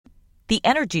The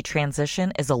energy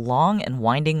transition is a long and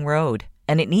winding road,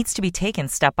 and it needs to be taken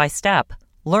step by step.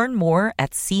 Learn more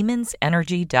at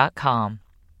SiemensEnergy.com.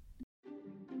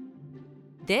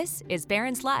 This is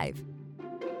Barron's Live.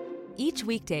 Each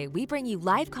weekday, we bring you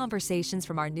live conversations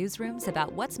from our newsrooms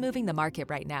about what's moving the market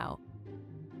right now.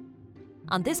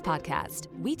 On this podcast,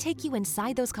 we take you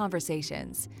inside those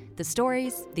conversations, the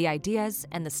stories, the ideas,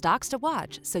 and the stocks to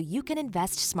watch so you can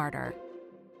invest smarter.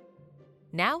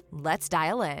 Now, let's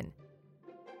dial in.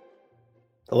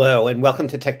 Hello, and welcome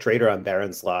to Tech Trader on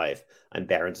Barron's Live. I'm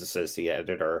Barron's Associate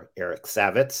Editor, Eric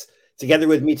Savitz. Together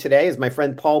with me today is my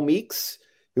friend Paul Meeks,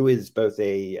 who is both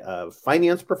a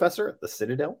finance professor at the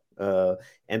Citadel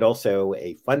and also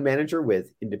a fund manager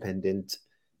with Independent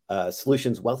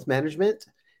Solutions Wealth Management,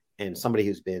 and somebody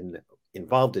who's been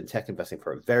involved in tech investing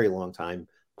for a very long time.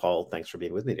 Paul, thanks for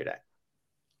being with me today.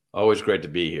 Always great to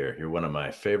be here. You're one of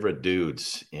my favorite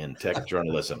dudes in tech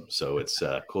journalism, so it's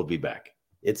cool to be back.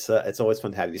 It's always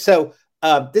fun to have you. So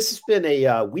this has been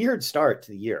a weird start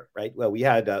to the year, right? Well, we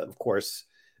had, of course,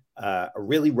 a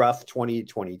really rough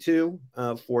 2022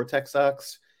 for tech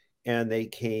stocks, and they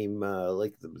came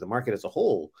like the market as a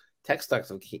whole. Tech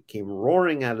stocks came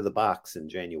roaring out of the box in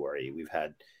January. We've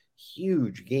had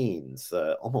huge gains,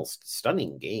 almost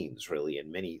stunning gains, really, in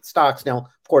many stocks. Now,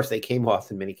 of course, they came off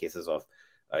in many cases off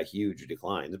huge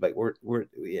declines, but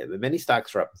many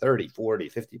stocks are up 30, 40,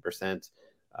 50%.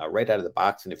 Right out of the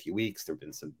box in a few weeks. There have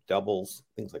been some doubles,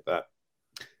 things like that.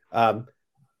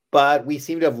 But we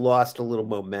seem to have lost a little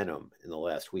momentum in the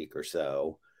last week or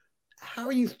so. How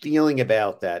are you feeling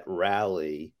about that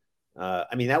rally?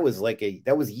 I mean, that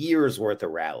was years worth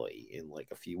of rally in like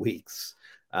a few weeks.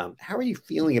 How are you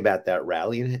feeling about that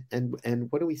rally, and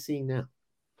what are we seeing now?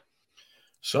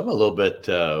 So I'm a little bit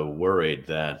worried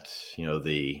that,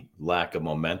 the lack of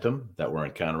momentum that we're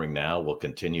encountering now will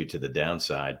continue to the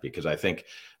downside, because I think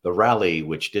the rally,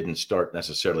 which didn't start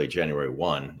necessarily January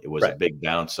 1, it was a big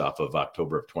bounce off of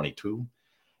October of 22.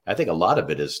 I think a lot of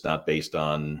it is not based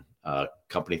on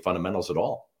company fundamentals at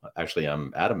all. Actually,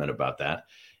 I'm adamant about that.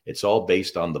 It's all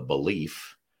based on the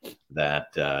belief that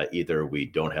either we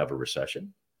don't have a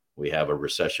recession, we have a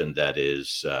recession that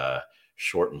is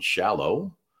short and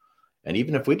shallow, and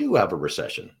even if we do have a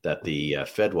recession, that the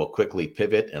Fed will quickly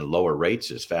pivot and lower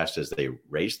rates as fast as they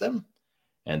raise them.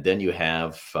 And then you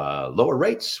have lower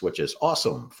rates, which is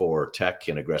awesome for tech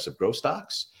and aggressive growth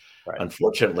stocks. Right.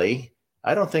 Unfortunately,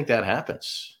 I don't think that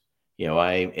happens.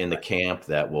 I'm in the camp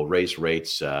that will raise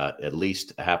rates at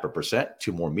least 0.5%,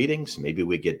 2 more meetings. Maybe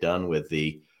we get done with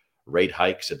the rate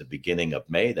hikes at the beginning of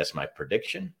May. That's my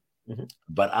prediction. Mm-hmm.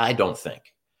 But I don't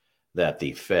think that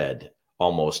the Fed,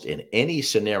 almost in any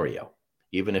scenario,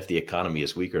 even if the economy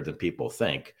is weaker than people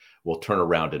think, will turn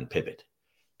around and pivot.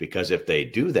 Because if they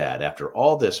do that, after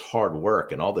all this hard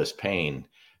work and all this pain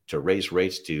to raise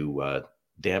rates to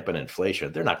dampen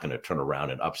inflation, they're not going to turn around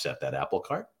and upset that apple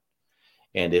cart.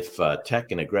 And if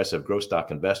tech and aggressive growth stock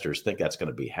investors think that's going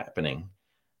to be happening,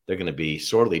 they're going to be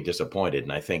sorely disappointed.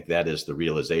 And I think that is the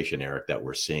realization, Eric, that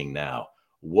we're seeing now.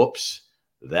 Whoops,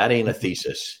 that ain't a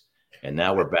thesis. And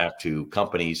now we're back to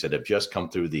companies that have just come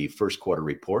through the first quarter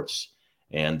reports,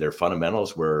 and their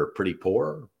fundamentals were pretty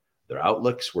poor. Their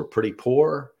outlooks were pretty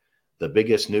poor. The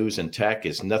biggest news in tech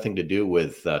is nothing to do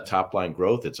with top line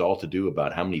growth. It's all to do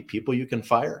about how many people you can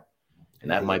fire. And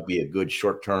that might be a good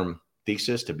short-term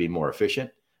thesis to be more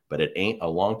efficient, but it ain't a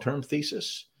long-term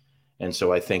thesis. And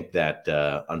so I think that,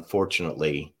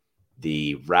 unfortunately,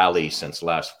 the rally since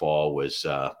last fall was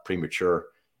premature.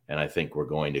 And I think we're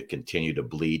going to continue to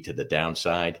bleed to the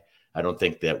downside. I don't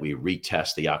think that we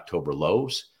retest the October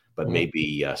lows, but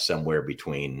maybe somewhere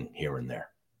between here and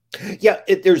there. Yeah,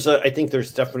 I think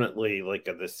there's definitely like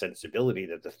this sensibility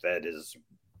that the Fed is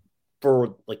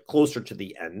closer to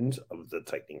the end of the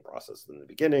tightening process than the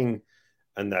beginning,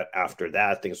 and that after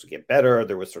that things will get better.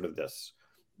 There was sort of this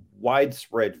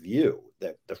widespread view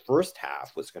that the first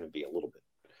half was going to be a little bit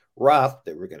rough,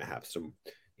 that we're going to have some,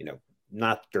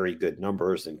 not very good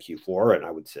numbers in Q4. And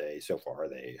I would say so far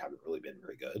they haven't really been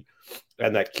very good.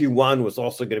 And that Q1 was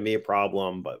also going to be a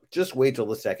problem, but just wait till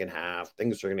the second half.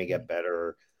 Things are going to get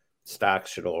better.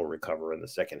 Stocks should all recover in the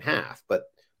second half. But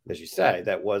as you say,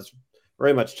 that was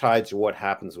very much tied to what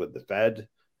happens with the Fed.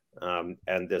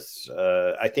 And this,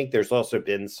 I think there's also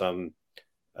been some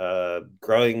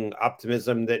growing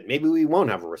optimism that maybe we won't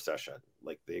have a recession.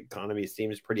 Like the economy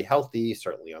seems pretty healthy,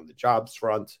 certainly on the jobs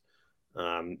front.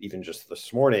 Even just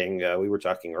this morning, we were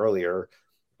talking earlier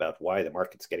about why the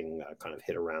market's getting kind of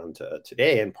hit around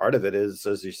today. And part of it is,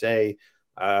 as you say,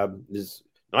 is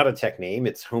not a tech name.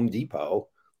 It's Home Depot,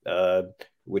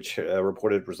 which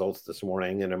reported results this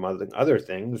morning. And among other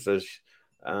things, as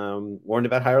warned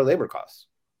about higher labor costs.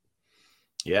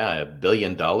 Yeah, $1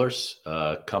 billion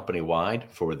company-wide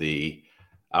for the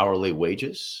hourly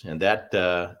wages. And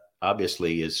that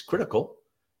obviously is critical.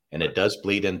 And it does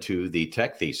bleed into the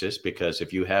tech thesis, because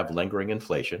if you have lingering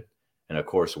inflation, and of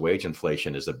course, wage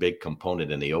inflation is a big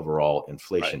component in the overall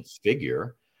inflation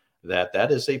figure,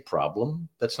 that is a problem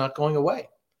that's not going away.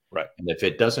 Right. And if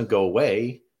it doesn't go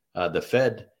away, the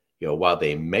Fed, while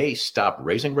they may stop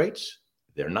raising rates,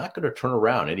 they're not going to turn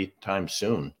around anytime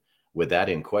soon with that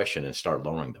in question and start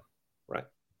lowering them. Right.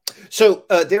 So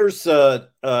there's,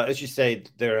 as you say,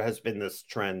 there has been this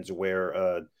trend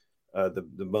where the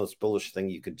most bullish thing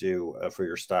you could do for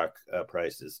your stock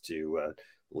price is to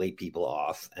lay people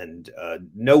off. And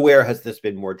nowhere has this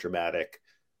been more dramatic,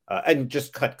 and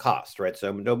just cut cost, right?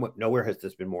 So nowhere has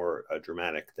this been more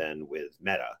dramatic than with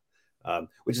Meta,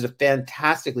 which is a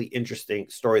fantastically interesting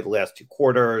story the last 2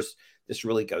 quarters. This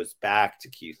really goes back to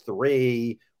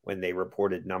Q3 when they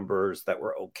reported numbers that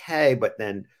were okay, but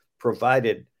then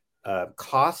provided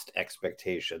cost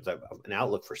expectations of an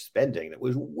outlook for spending that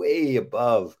was way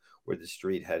above where the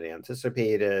street had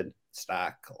anticipated.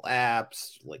 Stock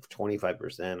collapsed like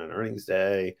 25% on earnings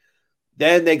day.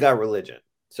 Then they got religion.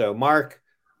 So Mark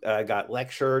got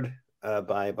lectured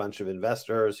by a bunch of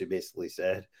investors who basically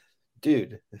said,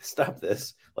 dude, stop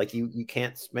this. Like you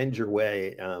can't spend your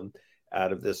way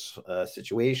out of this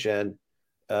situation.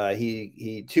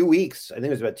 He 2 weeks, I think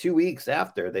it was about 2 weeks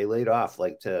after, they laid off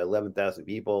like to 11,000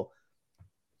 people.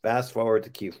 Fast forward to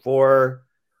Q4,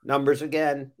 numbers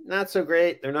again, not so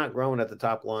great. They're not growing at the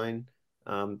top line.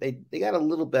 They got a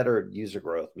little better user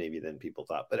growth maybe than people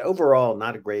thought, but overall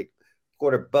not a great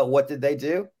quarter. But what did they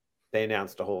do? They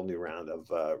announced a whole new round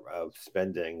of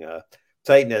spending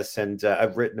tightness, and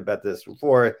I've written about this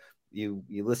before. You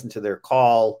listen to their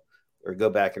call or go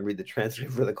back and read the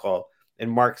transcript for the call,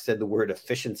 and Mark said the word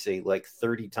efficiency like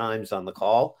 30 times on the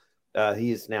call.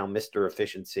 He is now Mr.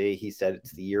 Efficiency. He said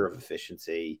it's the year of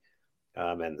efficiency,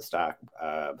 and the stock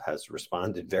has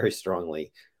responded very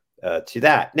strongly to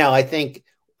that. Now, I think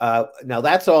now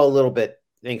that's all a little bit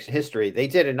ancient history. They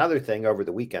did another thing over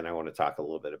the weekend I want to talk a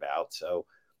little bit about. So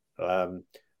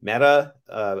Meta,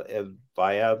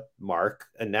 via Mark,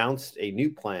 announced a new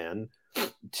plan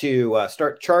to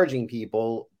start charging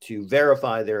people to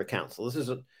verify their accounts. So this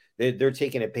is they're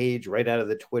taking a page right out of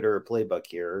the Twitter playbook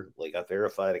here, like a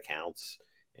verified accounts,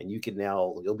 and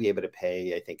you'll be able to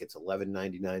pay, I think it's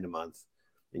 $11.99 a month,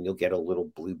 and you'll get a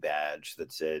little blue badge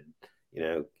that said,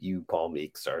 you, Paul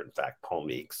Meeks, are in fact Paul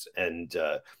Meeks. And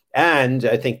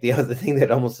I think the other thing that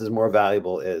almost is more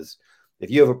valuable is if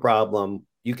you have a problem,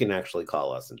 you can actually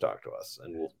call us and talk to us,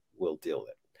 and we'll deal with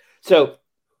it. So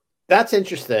that's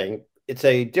interesting. It's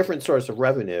a different source of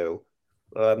revenue.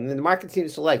 And the market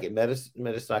seems to like it.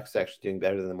 Meta stock is actually doing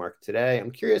better than the market today.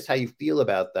 I'm curious how you feel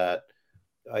about that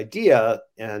idea.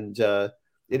 And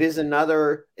it's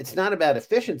not about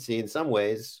efficiency in some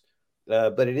ways,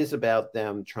 but it is about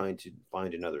them trying to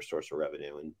find another source of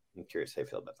revenue. And I'm curious how you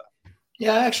feel about that.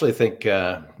 Yeah, I actually think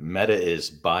Meta is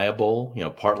viable,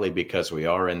 partly because we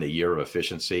are in the year of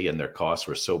efficiency and their costs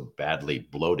were so badly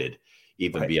bloated,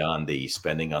 even beyond the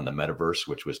spending on the metaverse,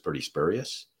 which was pretty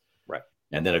spurious. Right.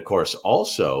 And then, of course,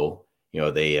 also,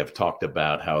 they have talked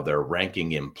about how they're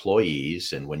ranking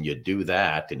employees. And when you do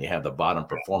that and you have the bottom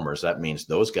performers, that means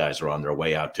those guys are on their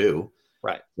way out too.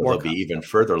 Right. So there'll be even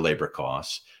further labor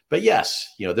costs. But yes,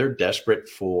 they're desperate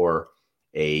for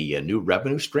a new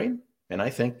revenue stream. And I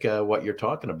think what you're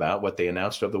talking about, what they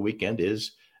announced over the weekend,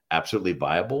 is absolutely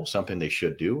viable, something they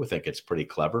should do. I think it's pretty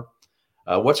clever.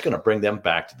 What's going to bring them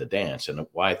back to the dance, and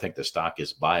why I think the stock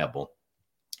is viable,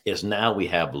 is now we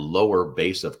have lower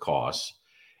base of costs.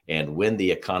 And when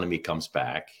the economy comes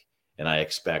back, and I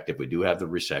expect if we do have the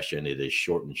recession, it is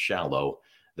short and shallow,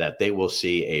 that they will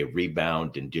see a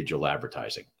rebound in digital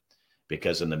advertising.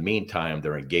 Because in the meantime,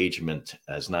 their engagement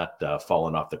has not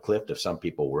fallen off the cliff that some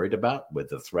people worried about with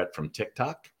the threat from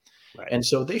TikTok. Right. And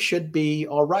so they should be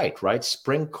all right?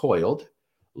 Spring coiled,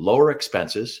 lower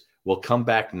expenses, will come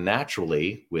back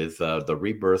naturally with the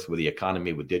rebirth with the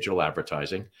economy, with digital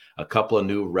advertising, a couple of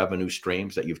new revenue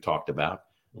streams that you've talked about,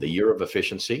 the year of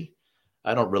efficiency.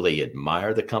 I don't really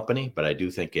admire the company, but I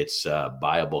do think it's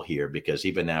viable here because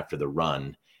even after the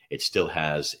run, it still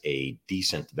has a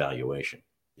decent valuation.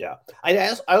 Yeah.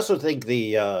 I also think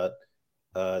there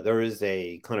is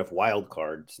a kind of wild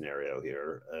card scenario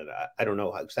here. And I don't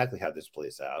know exactly how this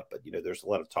plays out, but, there's a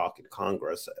lot of talk in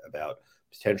Congress about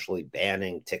potentially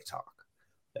banning TikTok.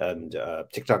 And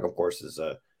TikTok, of course, is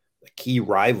a key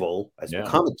rival, has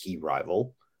become a key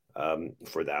rival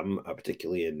for them,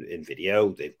 particularly in video.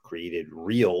 They've created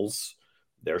Reels,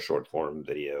 their short form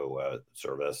video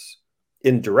service.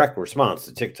 in direct response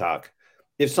to TikTok,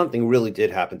 if something really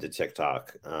did happen to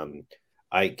TikTok,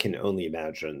 I can only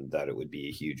imagine that it would be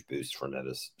a huge boost for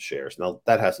Meta's shares. Now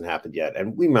that hasn't happened yet,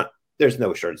 and there's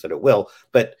no assurance that it will,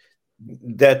 but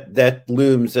that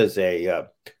looms as a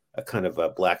kind of a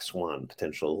black swan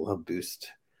potential boost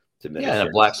to Meta. Yeah, and shares.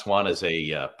 a black swan is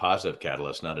a positive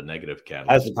catalyst, not a negative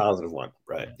catalyst. As a positive one,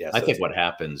 right? Yeah, I think what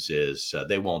happens is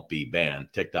they won't be banned,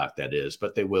 TikTok that is,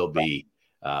 but they will be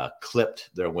clipped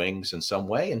their wings in some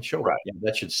way, and sure, yeah,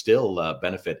 that should still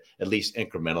benefit at least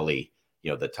incrementally,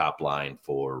 the top line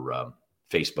for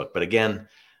Facebook. But again,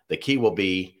 the key will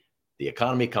be the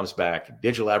economy comes back,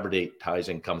 digital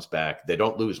advertising comes back. They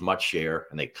don't lose much share,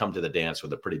 and they come to the dance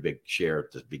with a pretty big share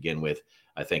to begin with.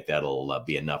 I think that'll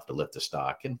be enough to lift the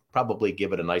stock and probably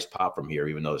give it a nice pop from here,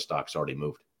 even though the stock's already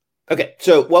moved. Okay,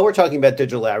 so while we're talking about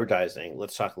digital advertising,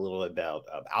 let's talk a little bit about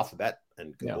Alphabet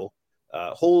and Google.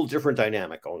 Yeah. Whole different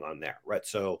dynamic going on there, right?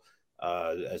 So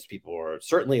as people are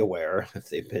certainly aware, if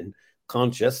they've been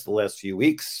conscious the last few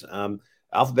weeks,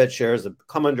 Alphabet shares have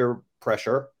come under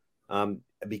pressure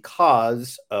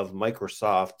because of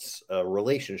Microsoft's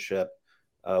relationship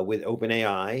with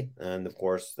OpenAI. And of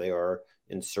course, they are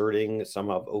inserting some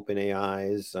of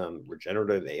OpenAI's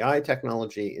regenerative AI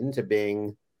technology into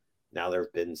Bing. Now there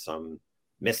have been some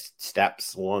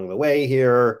missteps along the way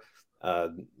here.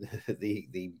 There's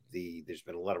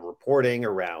been a lot of reporting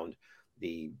around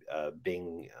the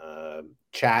Bing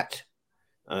chat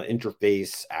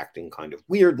interface acting kind of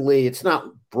weirdly. It's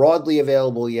not broadly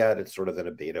available yet. It's sort of in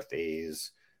a beta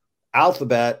phase.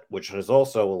 Alphabet, which has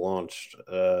also launched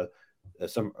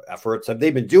some efforts,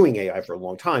 they've been doing AI for a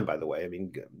long time, by the way. I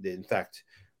mean, in fact,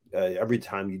 every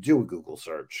time you do a Google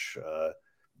search,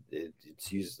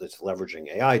 it's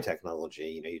leveraging AI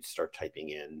technology. You'd start typing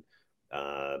in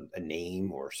a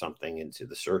name or something into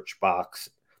the search box.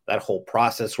 That whole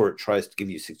process where it tries to give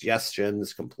you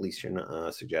suggestions, completion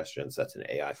suggestions, that's an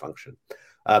AI function.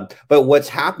 But what's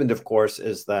happened, of course,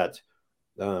 is that,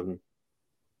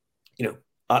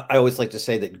 I always like to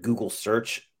say that Google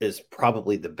search is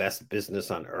probably the best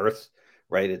business on earth,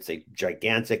 right? It's a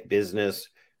gigantic business.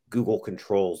 Google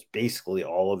controls basically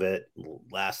all of it.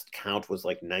 Last count was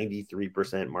like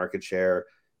 93% market share.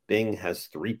 Bing has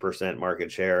 3%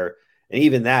 market share. And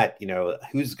even that,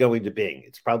 who's going to Bing?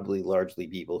 It's probably largely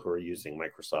people who are using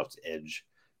Microsoft's Edge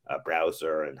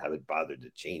browser and haven't bothered to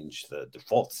change the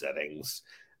default settings.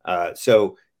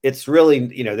 So it's really,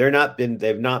 they've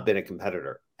not been a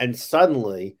competitor. And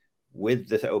suddenly, with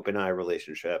this OpenAI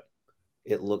relationship,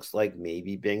 it looks like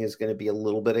maybe Bing is going to be a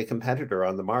little bit of a competitor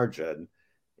on the margin.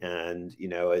 And,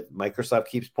 Microsoft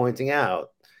keeps pointing out,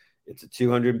 it's a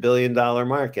 $200 billion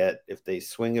market. If they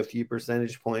swing a few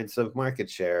percentage points of market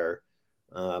share,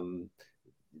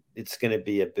 it's going to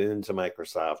be a boon to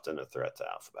Microsoft and a threat to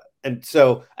Alphabet.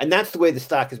 And that's the way the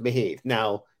stock has behaved.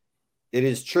 Now, it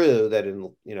is true that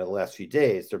in the last few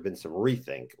days, there have been some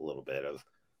rethink a little bit of,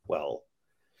 well,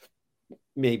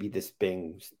 maybe this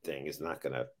Bing thing is not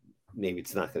going to, maybe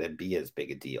it's not going to be as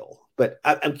big a deal. But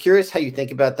I'm curious how you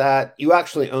think about that. You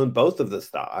actually own both of the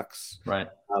stocks. Right.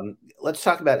 Let's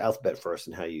talk about Alphabet first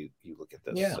and how you look at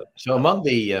this. Yeah. So among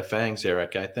the FANGs,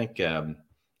 Eric, I think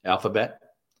Alphabet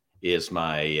is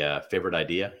my favorite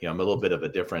idea. I'm a little bit of a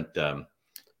different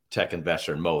tech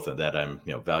investor in both, and that I'm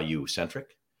value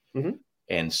centric. Mm-hmm.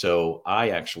 And so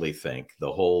I actually think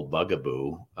the whole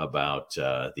bugaboo about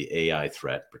the AI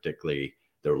threat, particularly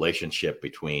the relationship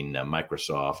between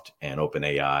Microsoft and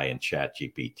OpenAI and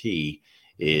ChatGPT,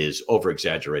 is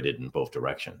over-exaggerated in both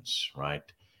directions, right?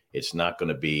 It's not going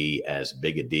to be as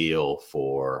big a deal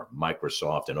for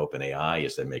Microsoft and OpenAI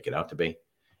as they make it out to be.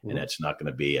 Mm-hmm. And it's not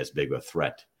going to be as big a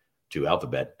threat to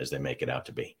Alphabet as they make it out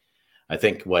to be. I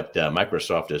think what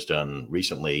Microsoft has done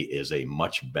recently is a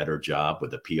much better job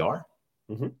with the PR.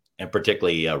 Mm-hmm. And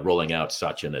particularly rolling out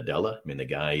Satya Nadella. I mean, the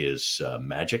guy is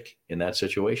magic in that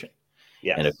situation.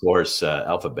 Yes. And of course,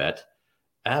 Alphabet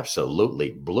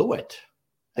absolutely blew it.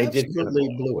 They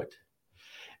absolutely blew it.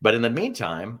 But in the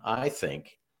meantime, I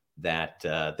think that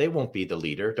they won't be the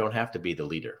leader, don't have to be the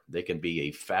leader. They can be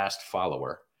a fast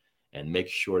follower and make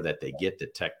sure that they get the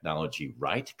technology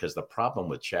right. Because the problem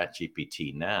with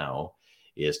ChatGPT now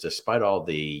is, despite all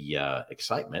the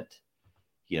excitement,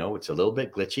 it's a little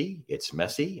bit glitchy, it's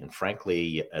messy, and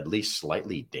frankly, at least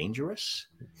slightly dangerous.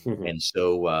 Mm-hmm. And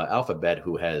so Alphabet,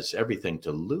 who has everything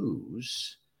to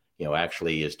lose,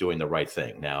 actually is doing the right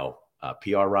thing. Now,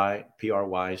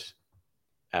 PR-wise,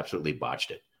 absolutely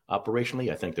botched it. Operationally,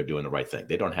 I think they're doing the right thing.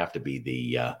 They don't have to be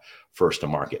the first to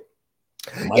market.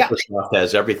 Microsoft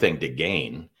has everything to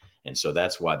gain. And so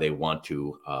that's why they want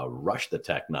to rush the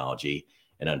technology.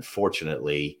 And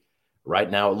unfortunately, Right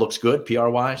now, it looks good PR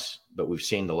wise, but we've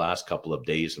seen the last couple of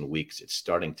days and weeks, it's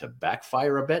starting to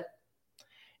backfire a bit.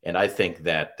 And I think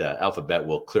that Alphabet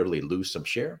will clearly lose some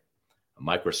share.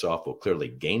 Microsoft will clearly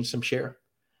gain some share.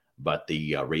 But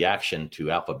the reaction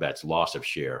to Alphabet's loss of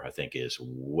share, I think, is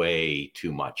way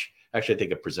too much. Actually, I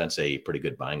think it presents a pretty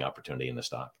good buying opportunity in the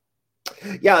stock.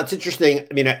 Yeah, it's interesting.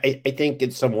 I mean, I think in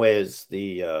some ways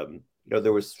there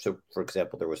was, so for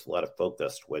example, there was a lot of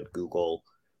focus when Google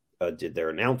did their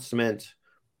announcement.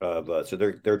 So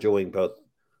they're doing both.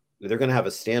 They're going to have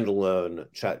a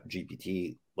standalone Chat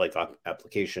GPT like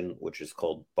application, which is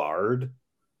called Bard.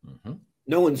 Mm-hmm.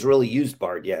 No one's really used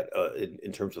Bard yet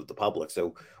in terms of the public,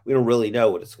 so we don't really know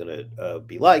what it's going to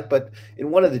be like. But in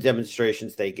one of the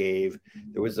demonstrations they gave,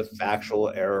 there was a factual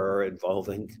error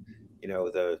involving,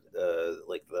 the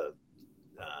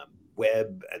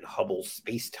Webb and Hubble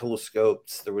space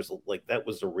telescopes. There was that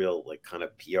was a real kind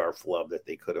of PR flub that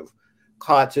they could have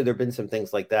caught. So there've been some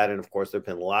things like that, and of course there've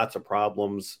been lots of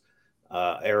problems,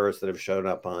 errors that have shown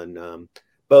up on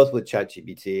both with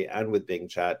ChatGPT and with Bing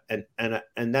Chat, and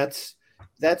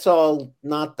that's all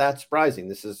not that surprising.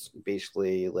 This is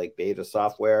basically like beta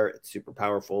software. It's super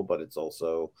powerful, but it's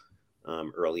also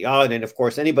early on. And of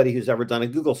course, anybody who's ever done a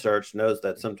Google search knows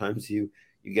that sometimes you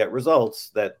get results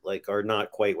that are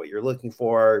not quite what you're looking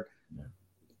for,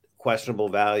 questionable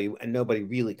value, and nobody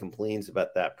really complains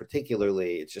about that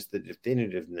particularly. It's just the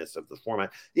definitiveness of the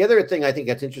format. The other thing I think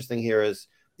that's interesting here is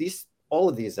all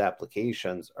of these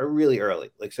applications are really early.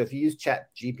 So if you use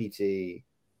ChatGPT,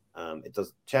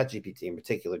 ChatGPT in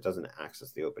particular doesn't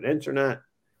access the open internet.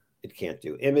 It can't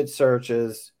do image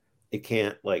searches. It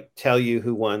can't tell you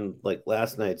who won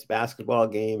last night's basketball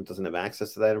game. It doesn't have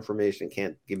access to that information. It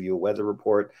can't give you a weather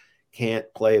report. Can't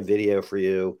play a video for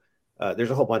you.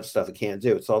 There's a whole bunch of stuff it can't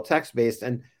do. It's all text based.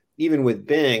 And even with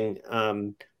Bing,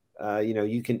 there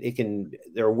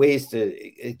are ways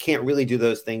it can't really do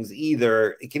those things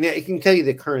either. It can tell you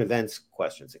the current events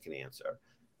questions it can answer.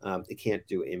 It can't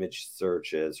do image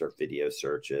searches or video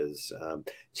searches.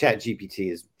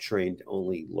 ChatGPT is trained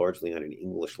only largely on an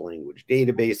English language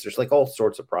database. There's all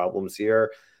sorts of problems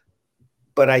here.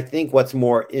 But I think what's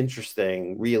more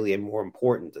interesting, really, and more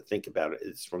important to think about it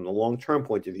is from the long-term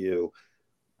point of view,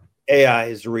 AI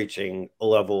is reaching a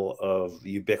level of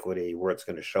ubiquity where it's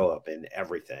going to show up in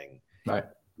everything. Right.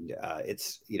 I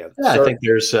think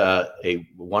there's a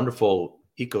wonderful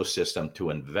ecosystem to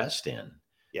invest in.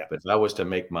 Yeah. But if I was to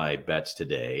make my bets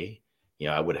today,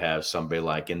 I would have somebody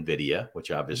like NVIDIA,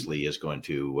 which obviously is going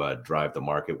to drive the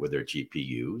market with their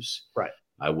GPUs. Right.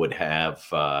 I would have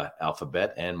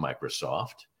Alphabet and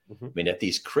Microsoft. Mm-hmm. I mean, at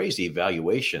these crazy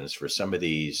valuations for some of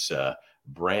these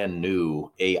brand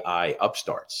new AI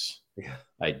upstarts,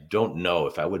 I don't know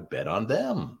if I would bet on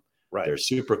them. Right. They're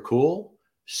super cool,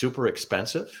 super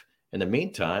expensive. In the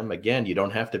meantime, again, you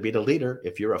don't have to be the leader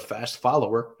if you're a fast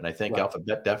follower. And I think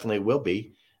Alphabet definitely will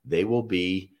be. They will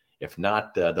be, if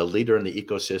not the leader in the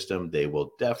ecosystem, they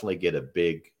will definitely get a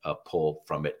big pull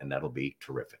from it. And that'll be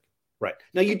terrific. Right.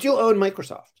 Now, you do own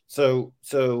Microsoft. So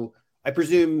I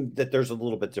presume that there's a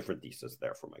little bit different thesis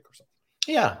there for Microsoft.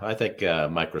 Yeah, I think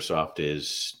Microsoft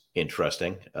is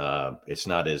interesting. It's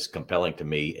not as compelling to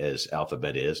me as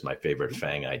Alphabet is, my favorite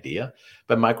FANG idea.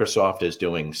 But Microsoft is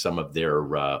doing some of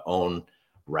their own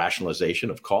rationalization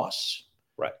of costs.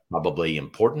 Right. Probably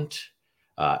important.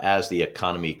 As the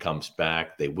economy comes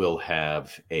back, they will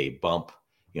have a bump,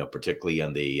 particularly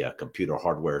on the computer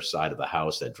hardware side of the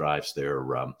house that drives their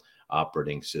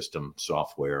operating system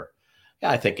software. Yeah,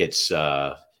 I think it's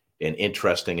an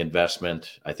interesting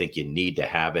investment. I think you need to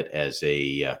have it as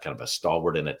a kind of a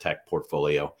stalwart in a tech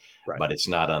portfolio, but it's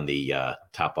not on the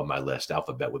top of my list.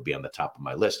 Alphabet would be on the top of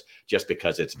my list just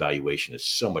because its valuation is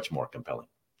so much more compelling.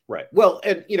 Right. Well,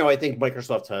 and, I think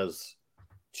Microsoft has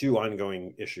two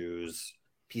ongoing issues.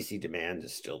 PC demand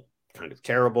is still kind of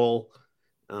terrible.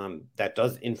 That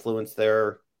does influence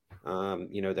their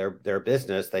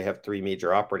business. They have three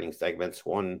major operating segments.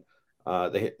 One,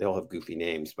 they all have goofy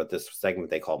names, but this segment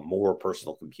they call more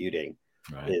personal computing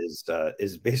is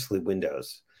basically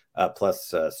Windows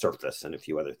plus Surface and a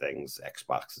few other things.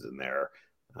 Xbox is in there,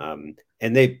 and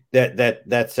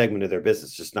that segment of their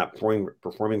business just not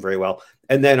performing very well.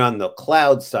 And then on the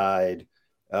cloud side,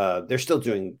 they're still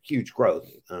doing huge growth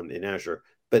in Azure,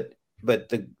 but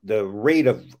the rate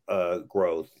of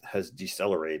growth has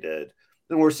decelerated.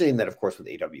 And we're seeing that, of course, with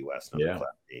AWS and other cloud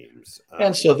names.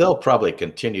 And so they'll probably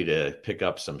continue to pick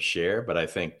up some share, but I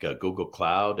think Google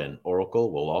Cloud and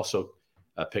Oracle will also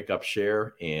pick up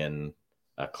share in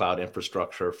cloud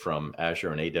infrastructure from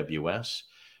Azure and AWS.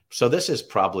 So this is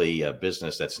probably a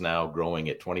business that's now growing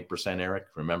at 20%, Eric.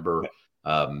 Remember,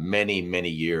 many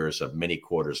years of many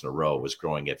quarters in a row was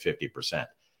growing at 50%.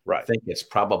 Right. I think it's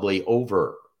probably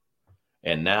over.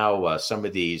 And now some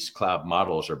of these cloud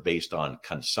models are based on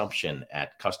consumption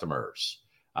at customers.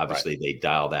 Obviously, they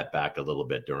dial that back a little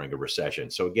bit during a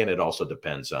recession. So again, it also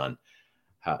depends on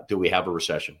do we have a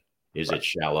recession? Is it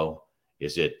shallow?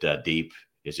 Is it deep?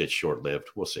 Is it short-lived?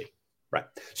 We'll see. Right.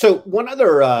 So one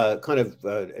other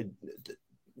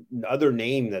other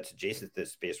name that's adjacent to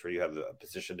this space where you have a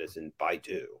position is in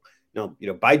Baidu. Now,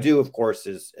 Baidu, of course,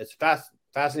 is a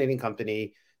fascinating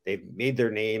company. They've made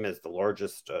their name as the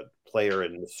largest player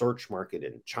in the search market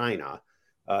in China.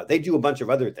 They do a bunch of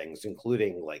other things,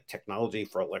 including like technology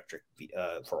for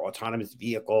for autonomous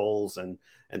vehicles and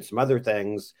some other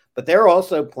things. But they're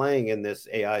also playing in this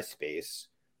AI space.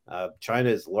 China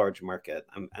is a large market.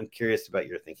 I'm curious about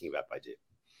your thinking about Baidu.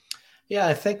 Yeah,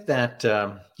 I think that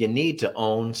you need to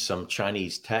own some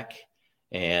Chinese tech,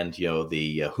 and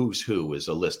the who's who is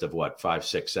a list of 5,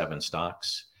 6, 7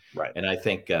 stocks. Right. And I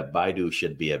think Baidu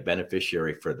should be a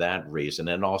beneficiary for that reason.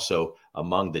 And also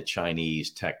among the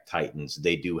Chinese tech titans,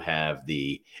 they do have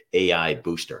the AI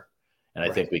booster. And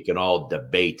I think we can all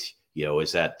debate,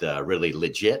 is that really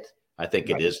legit? I think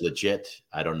it is legit.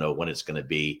 I don't know when it's going to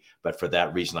be, but for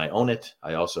that reason, I own it.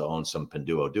 I also own some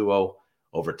Pinduoduo.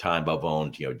 Over time, I've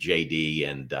owned, JD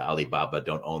and Alibaba.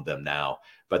 Don't own them now.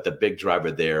 But the big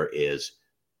driver there is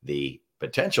the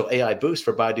potential AI boost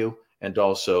for Baidu. And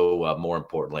also, more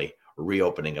importantly,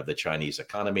 reopening of the Chinese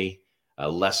economy,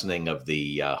 lessening of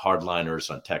the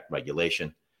hardliners on tech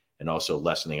regulation, and also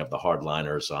lessening of the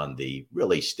hardliners on the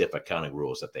really stiff accounting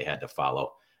rules that they had to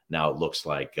follow. Now it looks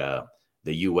like the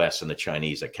U.S. and the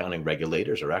Chinese accounting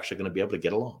regulators are actually going to be able to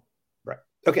get along. Right.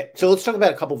 Okay. So let's talk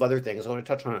about a couple of other things. I want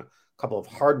to touch on a couple of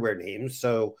hardware names.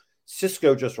 So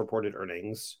Cisco just reported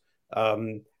earnings.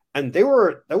 And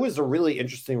that was a really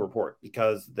interesting report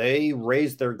because they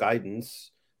raised their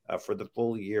guidance for the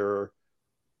full year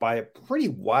by a pretty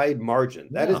wide margin.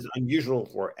 That is unusual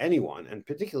for anyone, and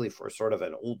particularly for sort of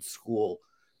an old school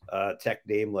tech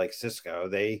name like Cisco.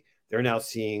 They're now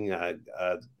seeing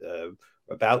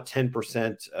about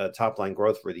 10% top line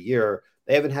growth for the year.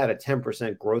 They haven't had a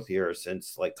 10% growth year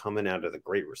since like coming out of the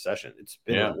Great Recession. It's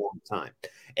been a long time.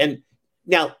 And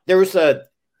now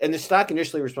and the stock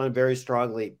initially responded very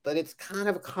strongly, but it's kind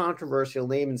of a controversial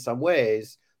name in some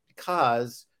ways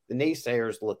because the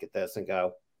naysayers look at this and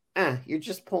go, you're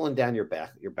just pulling down your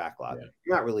backlog. Yeah.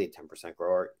 You're not really a 10%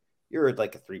 grower. You're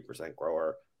like a 3%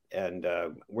 grower. And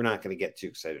we're not going to get too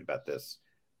excited about this.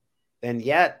 And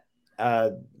yet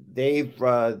they've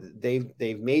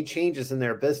made changes in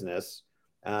their business.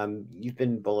 You've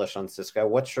been bullish on Cisco.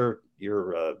 What's your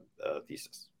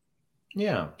thesis?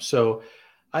 Yeah. So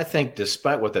I think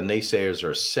despite what the naysayers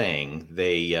are saying,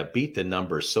 they beat the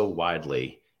numbers so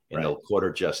widely in the quarter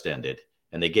just ended,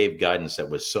 and they gave guidance that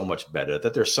was so much better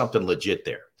that there's something legit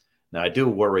there. Now, I do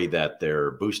worry that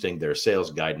they're boosting their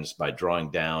sales guidance by drawing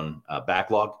down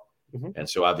backlog, and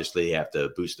so obviously they have to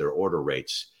boost their order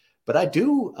rates. But I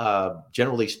do,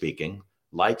 generally speaking,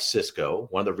 like Cisco.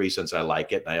 One of the reasons I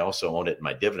like it, and I also own it in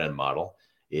my dividend model,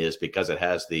 is because it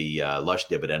has the lush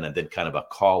dividend and then kind of a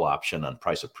call option on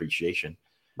price appreciation.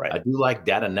 Right. I do like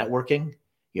data networking.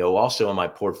 Also in my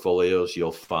portfolios,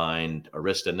 you'll find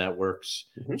Arista Networks,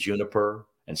 Juniper,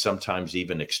 and sometimes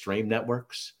even Extreme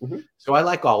Networks. So I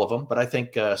like all of them, but I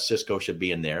think Cisco should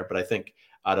be in there. But I think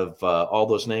out of all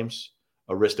those names,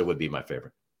 Arista would be my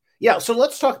favorite. Yeah, so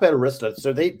let's talk about Arista.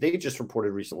 So they just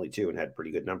reported recently too and had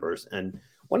pretty good numbers. And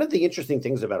one of the interesting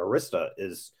things about Arista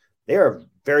is they are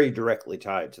very directly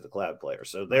tied to the cloud player.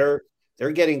 So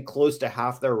they're getting close to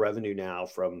half their revenue now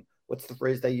from, what's the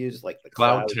phrase they use? Like the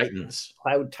cloud titans.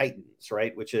 Cloud titans,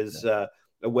 right? Which is a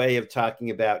way of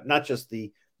talking about not just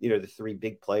the three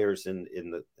big players in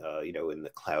the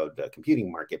cloud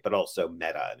computing market, but also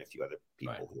Meta and a few other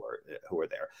people who are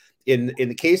there. In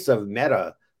the case of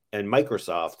Meta and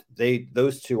Microsoft,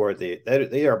 those two are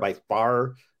they are by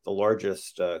far the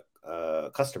largest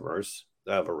customers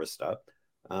of Arista.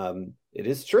 It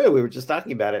is true. We were just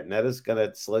talking about it. Meta's going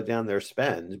to slow down their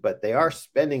spend, but they are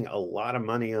spending a lot of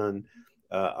money on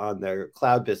their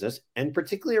cloud business, and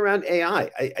particularly around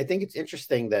AI. I think it's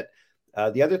interesting that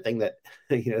the other thing that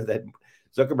that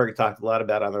Zuckerberg talked a lot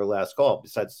about on their last call,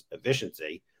 besides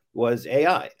efficiency, was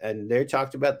AI, and they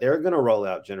talked about they're going to roll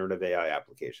out generative AI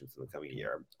applications in the coming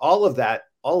year. All of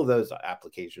those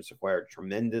applications require a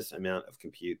tremendous amount of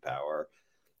compute power.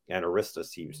 And Arista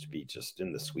seems to be just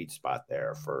in the sweet spot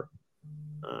there for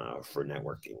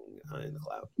networking in the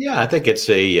cloud. Yeah, I think it's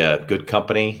a good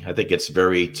company. I think it's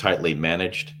very tightly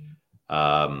managed,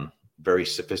 very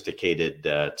sophisticated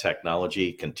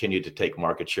technology, continue to take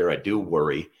market share. I do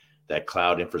worry that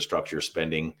cloud infrastructure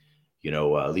spending,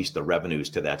 at least the revenues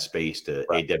to that space, to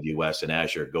AWS and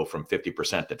Azure, go from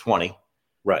 50% to 20%.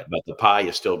 Right. But the pie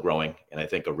is still growing. And I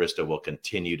think Arista will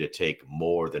continue to take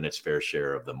more than its fair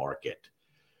share of the market.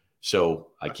 So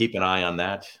I keep an eye on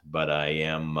that, but I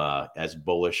am as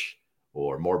bullish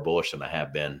or more bullish than I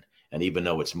have been. And even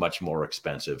though it's much more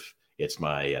expensive, it's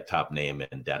my top name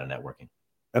in data networking.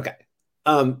 Okay.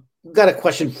 Got a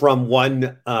question from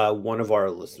one of our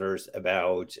listeners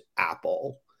about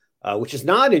Apple, which is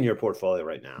not in your portfolio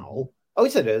right now. Oh,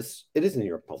 yes, it is. It is in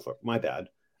your portfolio. My bad.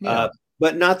 Yeah.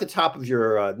 But not the top of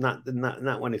your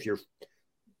not one of your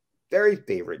very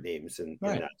favorite names in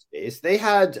that space. They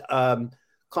had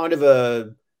kind of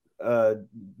a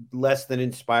less than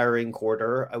inspiring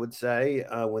quarter, I would say,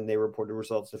 when they reported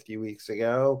results a few weeks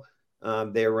ago.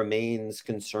 There remains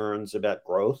concerns about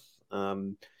growth.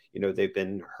 They've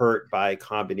been hurt by a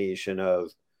combination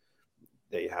of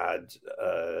they had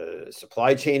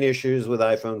supply chain issues with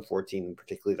iPhone 14,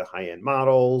 particularly the high-end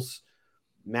models.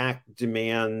 Mac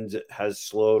demand has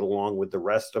slowed along with the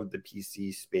rest of the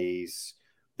PC space.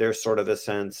 There's sort of a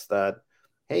sense that,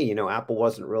 hey, Apple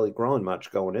wasn't really growing much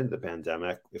going into the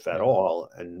pandemic, if at all,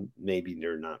 and maybe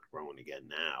they're not growing again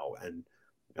now. And,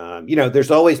 there's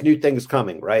always new things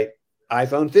coming, right?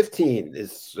 iPhone 15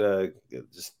 is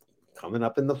just coming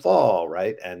up in the fall,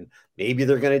 right? And maybe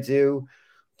they're going to do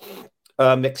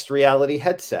a mixed reality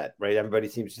headset, right? Everybody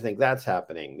seems to think that's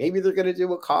happening. Maybe they're going to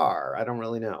do a car. I don't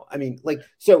really know. I mean,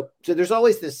 so there's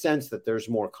always this sense that there's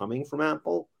more coming from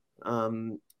Apple,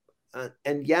 and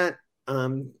yet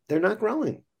they're not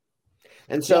growing.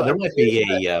 And so there might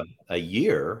be a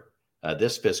year,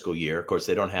 this fiscal year. Of course,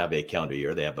 they don't have a calendar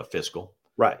year; they have a fiscal.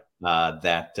 Right.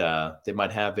 That they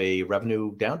might have a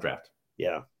revenue downdraft.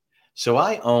 Yeah. So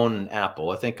I own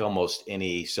Apple. I think almost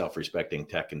any self-respecting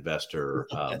tech investor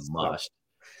must.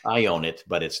 I own it,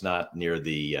 but it's not near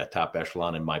the top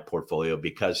echelon in my portfolio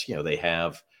because, they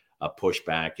have a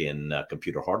pushback in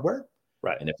computer hardware.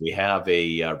 Right. And if we have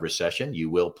a recession, you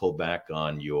will pull back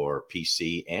on your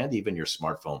PC and even your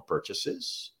smartphone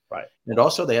purchases. Right. And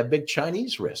also they have big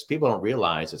Chinese risk. People don't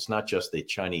realize it's not just the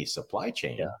Chinese supply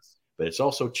chain, but it's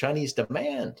also Chinese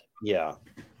demand. Yeah.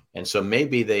 And so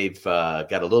maybe they've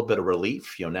got a little bit of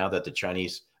relief, now that the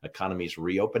Chinese economy is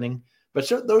reopening.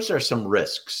 But those are some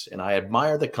risks. And I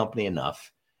admire the company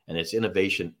enough and its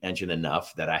innovation engine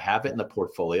enough that I have it in the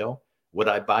portfolio. Would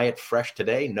I buy it fresh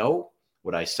today? No.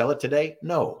 Would I sell it today?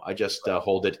 No. I just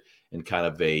hold it in kind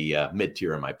of a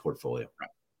mid-tier in my portfolio. Right.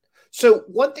 So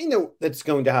one thing that's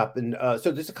going to happen,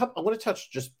 so there's a couple, I want to touch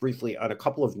just briefly on a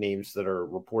couple of names that are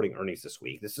reporting earnings this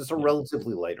week. This is a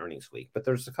relatively light earnings week, but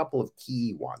there's a couple of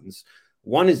key ones.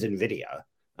 One is NVIDIA.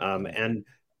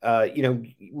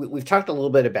 We've talked a little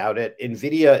bit about it.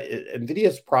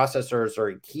 NVIDIA's processors are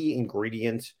a key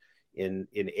ingredient in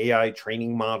AI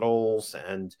training models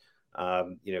and,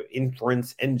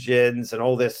 inference engines and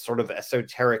all this sort of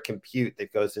esoteric compute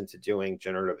that goes into doing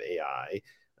generative AI.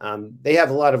 They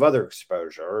have a lot of other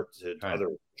exposure to other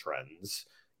trends,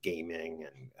 gaming,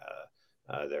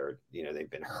 and they've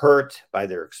been hurt by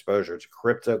their exposure to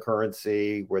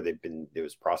cryptocurrency, where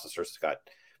those processors got,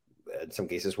 in some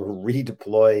cases, were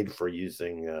redeployed for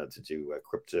using to do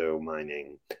crypto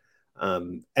mining.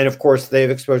 And of course, they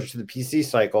have exposure to the PC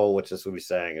cycle, which, as we were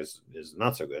saying, is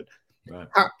not so good. Right.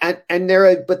 And they're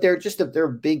a big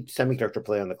semiconductor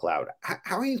play on the cloud.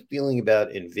 How are you feeling about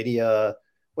NVIDIA?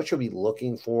 What should we be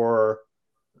looking for?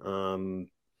 So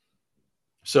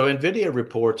NVIDIA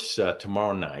reports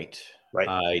tomorrow night. Right.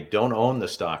 I don't own the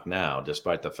stock now,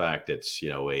 despite the fact it's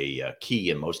a key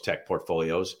in most tech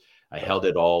portfolios. I held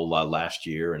it all last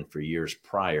year and for years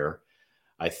prior.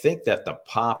 I think that the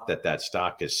pop that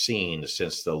stock has seen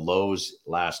since the lows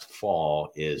last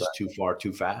fall is too far,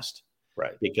 too fast.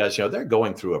 Right. Because they're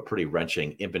going through a pretty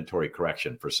wrenching inventory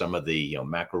correction for some of the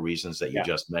macro reasons that you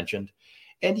just mentioned.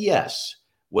 And yes,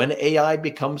 when AI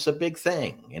becomes a big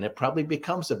thing, and it probably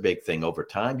becomes a big thing over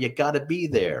time, you got to be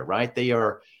there, right? They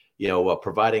are,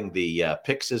 providing the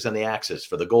pixes and the axes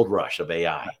for the gold rush of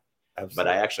AI. Absolutely. But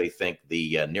I actually think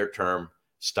the near-term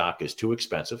stock is too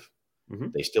expensive. Mm-hmm.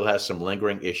 They still have some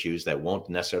lingering issues that won't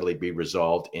necessarily be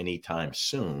resolved anytime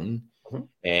soon. Mm-hmm.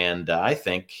 And I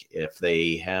think if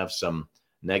they have some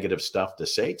negative stuff to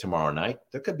say tomorrow night,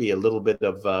 there could be a little bit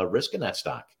of risk in that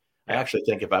stock. I actually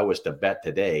think if I was to bet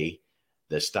today,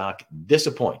 the stock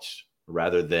disappoints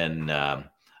rather than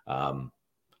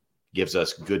gives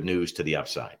us good news to the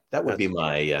upside. That would be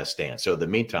my stance. So in the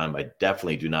meantime, I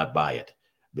definitely do not buy it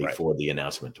before the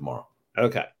announcement tomorrow.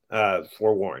 Okay.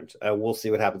 Forewarned. We'll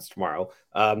see what happens tomorrow.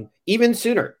 Even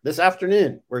sooner, this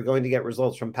afternoon, we're going to get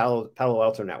results from Palo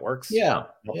Alto Networks. Yeah.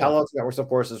 Palo Alto Networks, of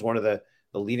course, is one of the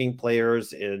leading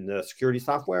players in security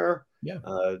software. Yeah.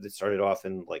 They started off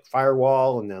in like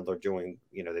firewall, and now they're doing,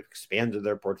 they've expanded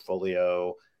their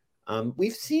portfolio.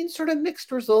 We've seen sort of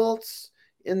mixed results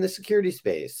in the security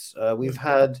space. We've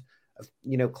had,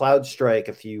 CrowdStrike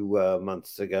a few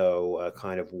months ago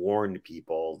kind of warned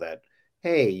people that,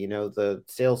 hey, the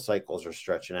sales cycles are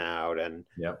stretching out, and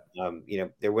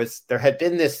there had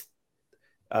been this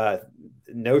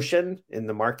notion in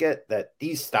the market that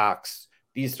these stocks,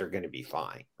 these are going to be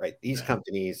fine, right? These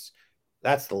companies,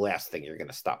 that's the last thing you're going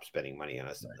to stop spending money on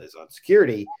is on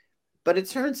security. But it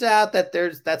turns out that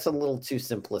that's a little too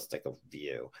simplistic of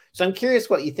view. So I'm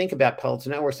curious what you think about Palo Alto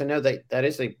Networks. I know that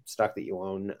is a stock that you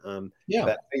own. But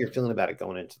how you're feeling about it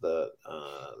going into the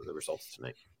results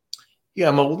tonight? Yeah,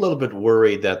 I'm a little bit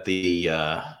worried that the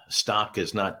stock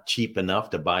is not cheap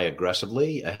enough to buy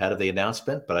aggressively ahead of the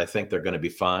announcement, but I think they're going to be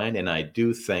fine. And I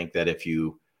do think that if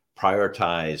you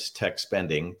prioritize tech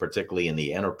spending, particularly in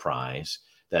the enterprise,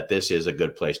 that this is a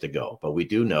good place to go. But we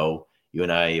do know, you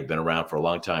and I have been around for a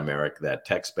long time, Eric, that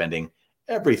tech spending,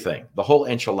 everything, the whole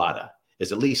enchilada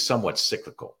is at least somewhat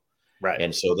cyclical. Right.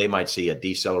 And so they might see a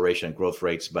deceleration in growth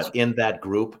rates. But in that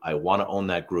group, I want to own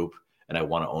that group and I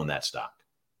want to own that stock.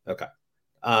 Okay.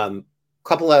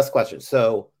 Couple last questions.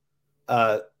 So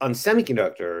on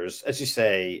semiconductors, as you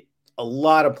say, a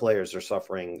lot of players are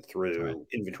suffering through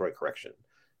inventory correction.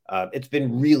 It's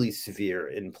been really severe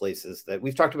in places that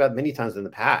we've talked about many times in the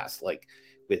past, like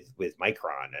with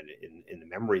Micron and in the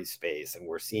memory space, and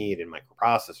we're seeing it in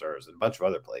microprocessors and a bunch of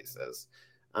other places.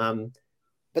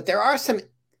 But there are some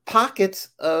pockets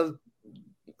of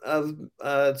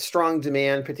strong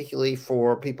demand, particularly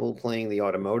for people playing the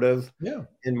automotive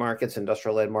in markets,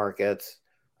 industrial end markets.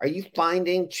 Are you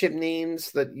finding chip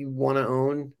names that you want to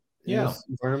own in this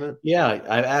environment? Yeah,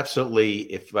 I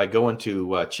absolutely. If I go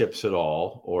into chips at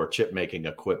all or chip making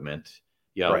equipment,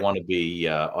 I want to be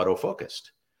auto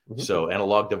focused. Mm-hmm. So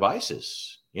analog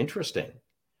devices, interesting.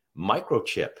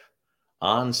 Microchip,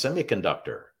 on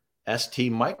semiconductor,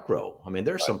 ST Micro. I mean,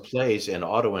 there's some plays in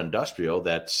auto industrial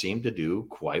that seem to do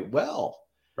quite well.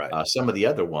 Right. Some of the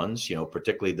other ones,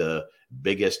 particularly the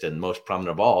biggest and most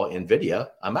prominent of all, NVIDIA,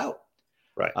 I'm out.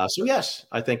 Right. So yes,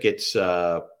 I think it's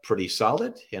pretty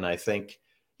solid. And I think,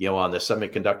 on the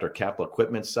semiconductor capital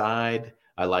equipment side,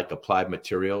 I like Applied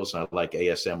Materials. I like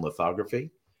ASM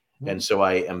lithography. Mm-hmm. And so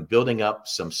I am building up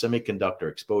some semiconductor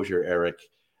exposure, Eric,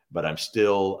 but I'm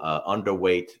still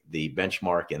underweight the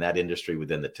benchmark in that industry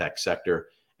within the tech sector.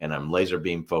 And I'm laser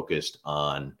beam focused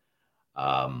on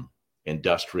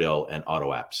industrial and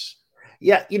auto apps.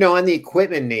 Yeah. On the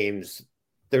equipment names,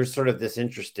 there's sort of this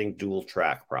interesting dual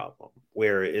track problem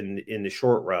where in the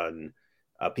short run,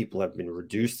 people have been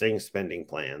reducing spending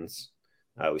plans.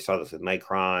 We saw this with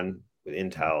Micron, with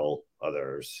Intel,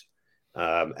 others.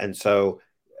 And so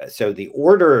the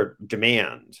order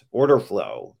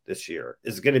flow this year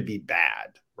is going to be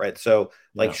bad, right? So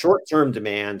short-term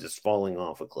demand is falling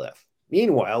off a cliff.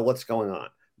 Meanwhile, what's going on?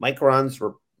 Micron's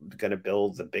were going to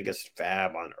build the biggest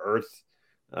fab on earth,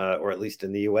 or at least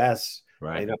in the US,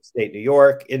 in upstate New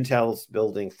York. Intel's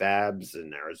building fabs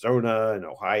in Arizona and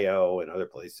Ohio and other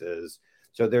places.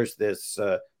 So there's this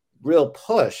real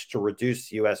push to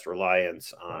reduce US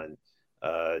reliance on,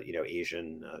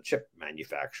 Asian chip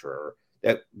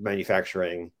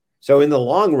manufacturing. So in the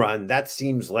long run, that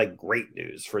seems like great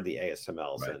news for the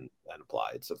ASMLs and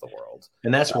Applieds of the world.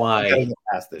 And that's why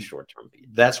past this short-term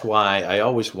beat. That's why I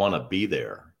always want to be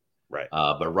there. Right.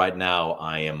 But right now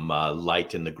I am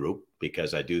light in the group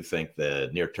because I do think the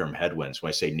near-term headwinds, when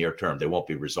I say near-term, they won't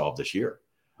be resolved this year,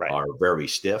 are very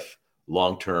stiff.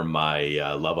 Long-term,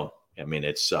 I love them. I mean,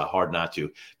 it's hard not to,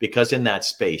 because in that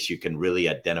space, you can really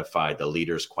identify the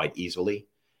leaders quite easily.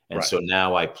 And so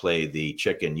now I play the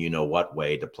chicken, what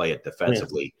way to play it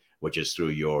defensively, which is through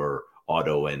your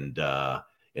auto and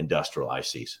industrial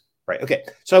ICs. Right. Okay.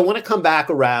 So I want to come back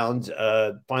around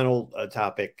final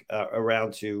topic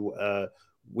around to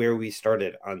where we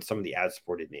started on some of the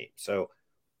ad-supported names. So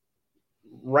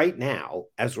right now,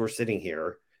 as we're sitting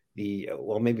here,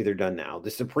 maybe they're done now.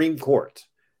 The Supreme Court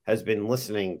has been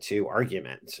listening to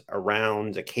argument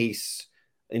around a case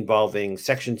involving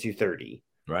Section 230.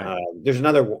 Right. There's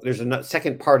a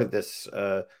second part of this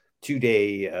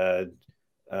 2-day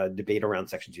debate around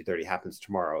Section 230 happens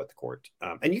tomorrow at the court.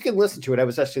 And you can listen to it. I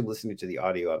was actually listening to the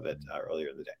audio of it earlier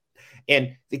in the day.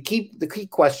 And the key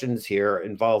questions here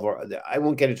involve, I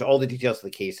won't get into all the details of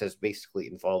the case, as basically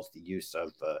involves the use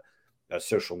of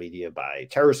social media by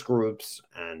terrorist groups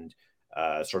and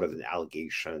sort of an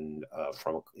allegation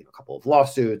from a couple of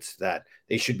lawsuits that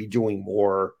they should be doing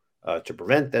more to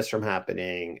prevent this from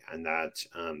happening, and that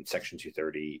Section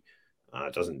 230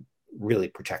 doesn't really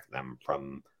protect them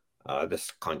from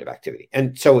this kind of activity.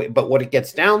 And so, but what it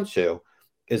gets down to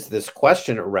is this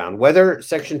question around whether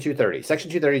Section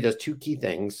 230 does two key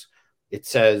things. It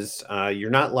says you're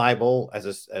not liable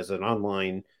as an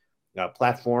online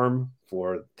platform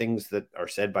for things that are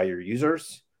said by your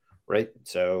users, right?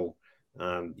 So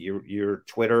your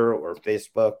Twitter or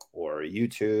Facebook or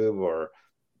YouTube or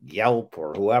Yelp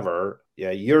or whoever,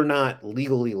 you're not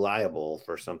legally liable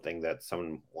for something that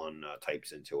someone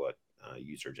types into a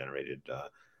user-generated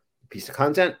piece of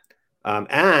content.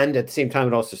 And at the same time,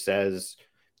 it also says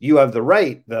you have the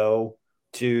right, though,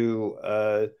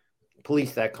 to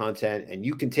police that content, and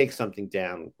you can take something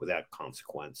down without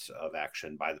consequence of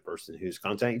action by the person whose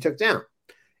content you took down.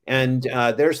 And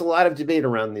there's a lot of debate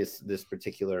around this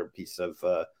particular piece of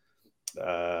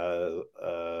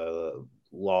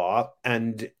law,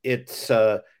 and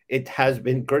it has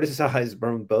been criticized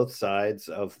from both sides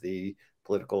of the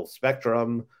political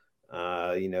spectrum.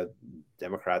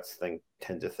 Democrats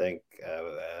tend to think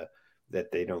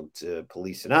that they don't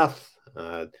police enough.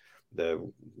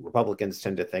 The Republicans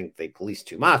tend to think they police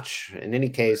too much. In any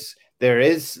case, there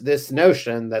is this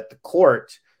notion that the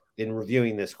court, in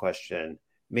reviewing this question,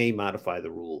 may modify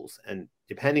the rules. And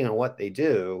depending on what they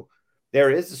do,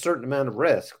 there is a certain amount of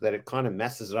risk that it kind of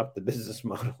messes up the business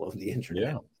model of the internet.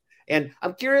 Yeah. And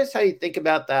I'm curious how you think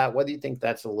about that, whether you think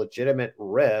that's a legitimate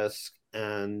risk,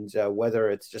 and whether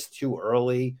it's just too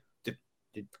early to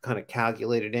kind of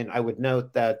calculate it in. I would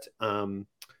note that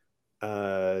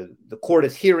the court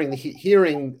is hearing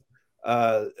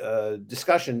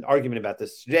discussion, argument about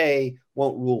this today,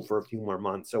 won't rule for a few more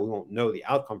months, so we won't know the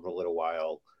outcome for a little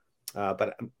while.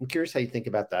 But I'm curious how you think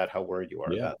about that, how worried you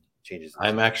are about changes.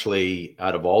 I'm actually,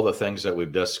 out of all the things that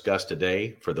we've discussed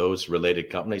today, for those related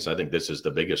companies, I think this is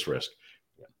the biggest risk.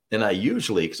 Yeah. And I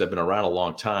usually, because I've been around a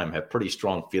long time, have pretty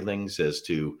strong feelings as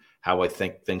to how I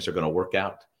think things are going to work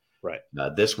out. Right.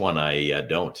 This one I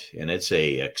don't, and it's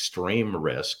a extreme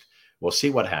risk. We'll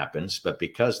see what happens, but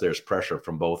because there's pressure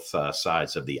from both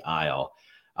sides of the aisle,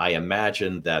 I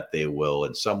imagine that they will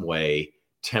in some way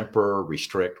temper,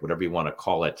 restrict, whatever you want to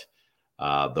call it,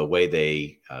 the way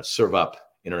they serve up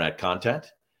internet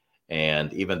content.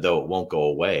 And even though it won't go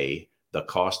away, the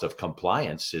cost of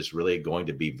compliance is really going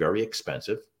to be very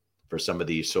expensive for some of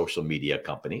these social media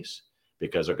companies,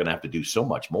 because they're going to have to do so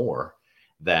much more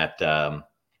that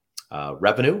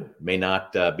revenue may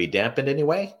not be dampened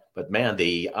anyway. But man,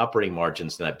 the operating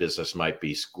margins in that business might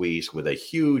be squeezed with a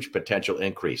huge potential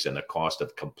increase in the cost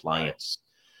of compliance.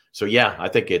 So yeah, I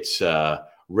think it's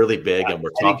really big, and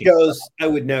we're talking. I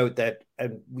would note that,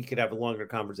 and we could have a longer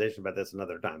conversation about this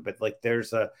another time, but like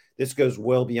this goes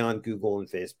well beyond Google and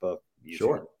Facebook, YouTube,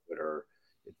 sure, Twitter.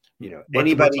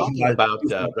 Anybody talking about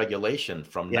regulation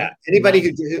from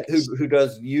anybody who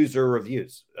does user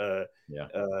reviews.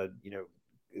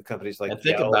 Companies like. And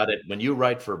think about it, when you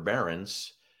write for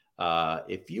Barron's.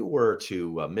 If you were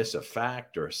to miss a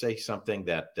fact or say something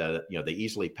that they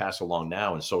easily pass along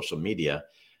now in social media,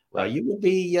 right, you would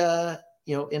be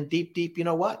in deep you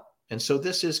know what. And so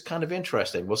this is kind of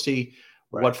interesting. We'll see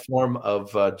what form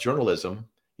of journalism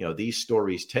these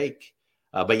stories take.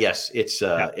 But yes, it's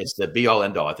the be all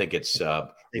end all. I think it's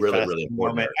really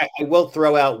important. I will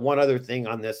throw out one other thing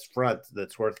on this front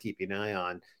that's worth keeping an eye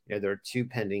on. There are two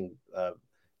pending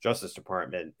Justice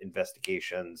Department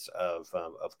investigations of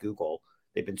Google.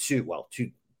 They've been sued. Well,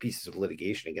 two pieces of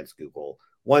litigation against Google.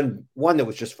 One that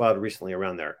was just filed recently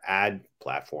around their ad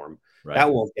platform.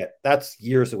 Right. That's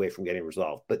years away from getting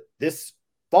resolved. But this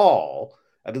fall,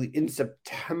 I believe in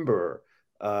September,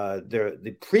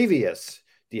 the previous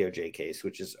DOJ case,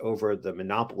 which is over the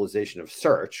monopolization of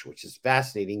search, which is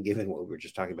fascinating given what we were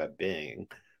just talking about Bing.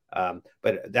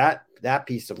 But that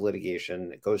piece of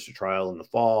litigation goes to trial in the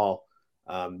fall.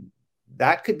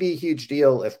 That could be a huge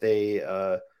deal if they,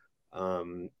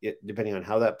 depending on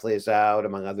how that plays out,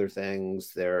 among other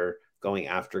things, they're going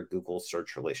after Google's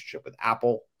search relationship with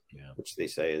Apple, which they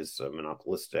say is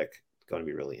monopolistic. It's going to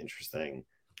be really interesting.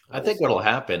 I think what will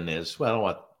happen is,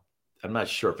 I'm not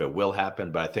sure if it will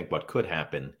happen, but I think what could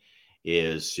happen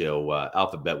is,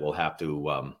 Alphabet will have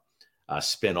to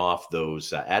spin off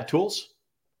those ad tools.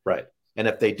 Right. And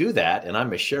if they do that, and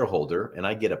I'm a shareholder and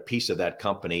I get a piece of that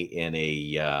company in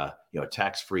a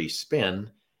tax-free spin,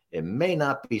 it may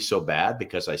not be so bad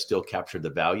because I still captured the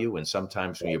value. And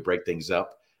sometimes when you break things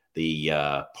up, the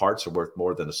parts are worth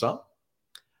more than the sum.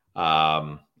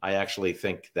 I actually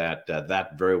think that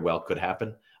that very well could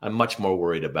happen. I'm much more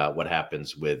worried about what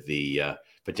happens with the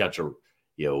potential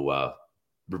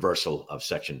reversal of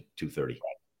Section 230.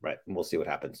 Right. And we'll see what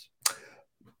happens.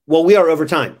 Well, we are over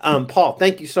time. Paul,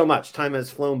 thank you so much. Time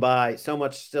has flown by. So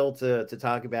much still to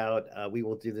talk about. We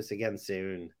will do this again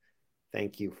soon.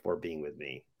 Thank you for being with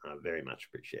me. Very much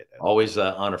appreciate it. Always an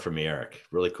honor for me, Eric.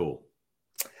 Really cool.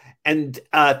 And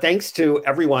thanks to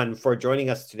everyone for joining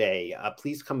us today.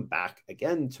 Please come back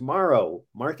again tomorrow.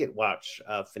 Market Watch,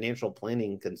 financial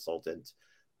planning consultant,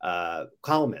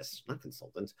 columnist Beth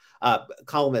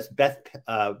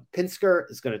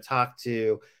Pinsker is going to talk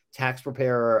to tax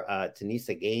preparer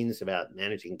Tanisa Gaines about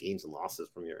managing gains and losses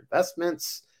from your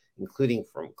investments, including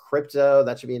from crypto.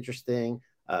 That should be interesting.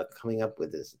 Coming up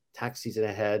with this tax season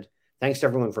ahead. Thanks to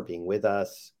everyone for being with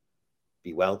us.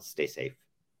 Be well, stay safe.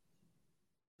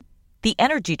 The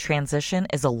energy transition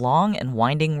is a long and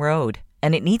winding road,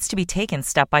 and it needs to be taken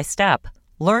step by step.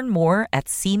 Learn more at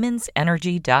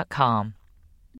SiemensEnergy.com.